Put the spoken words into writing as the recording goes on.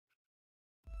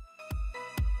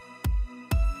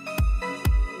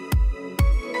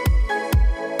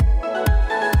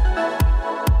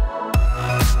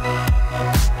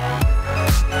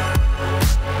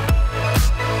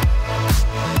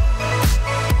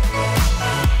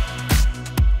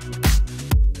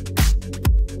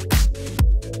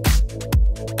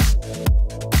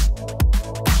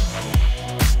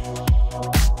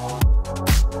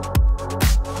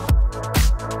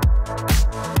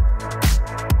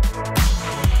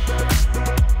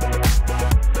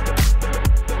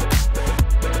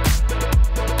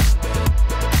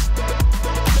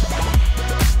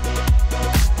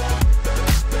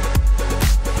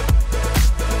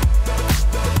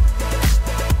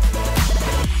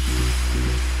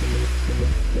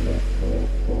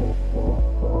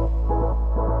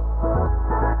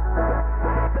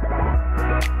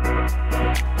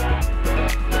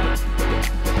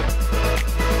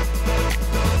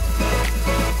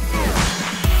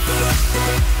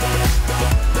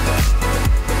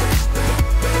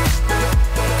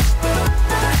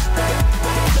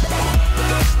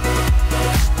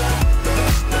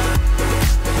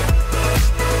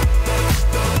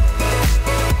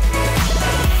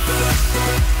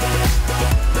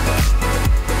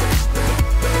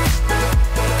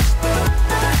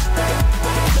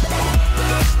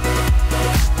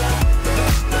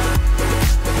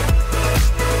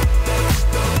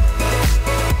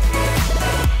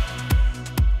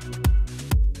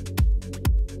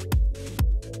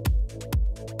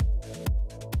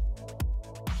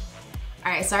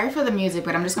sorry for the music,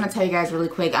 but I'm just gonna tell you guys really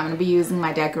quick. I'm gonna be using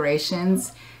my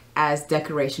decorations as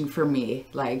decoration for me.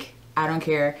 Like, I don't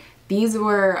care. These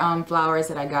were flowers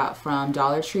that I got from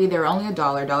Dollar Tree. They were only $1.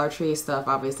 Dollar Tree stuff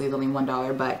obviously is only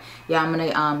 $1, but yeah, I'm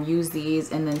gonna use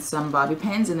these and then some bobby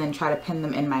pins and then try to pin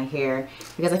them in my hair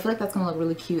because I feel like that's gonna look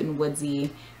really cute and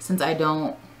woodsy since I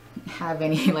don't have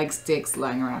any like sticks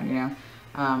lying around, you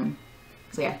know.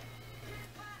 So yeah,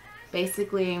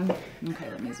 basically, okay,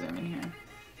 let me zoom in here.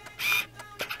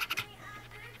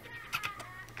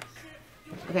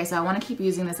 Okay, so I want to keep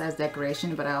using this as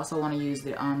decoration, but I also want to use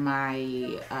it on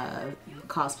my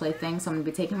cosplay thing. So I'm going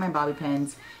to be taking my bobby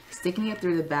pins, sticking it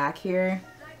through the back here,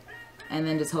 and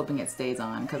then just hoping it stays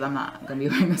on because I'm not going to be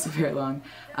wearing this for very long.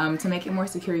 To make it more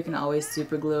secure, you can always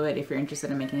super glue it if you're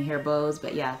interested in making hair bows.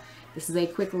 But yeah, this is a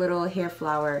quick little hair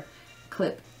flower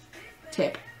clip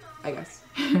tip, I guess.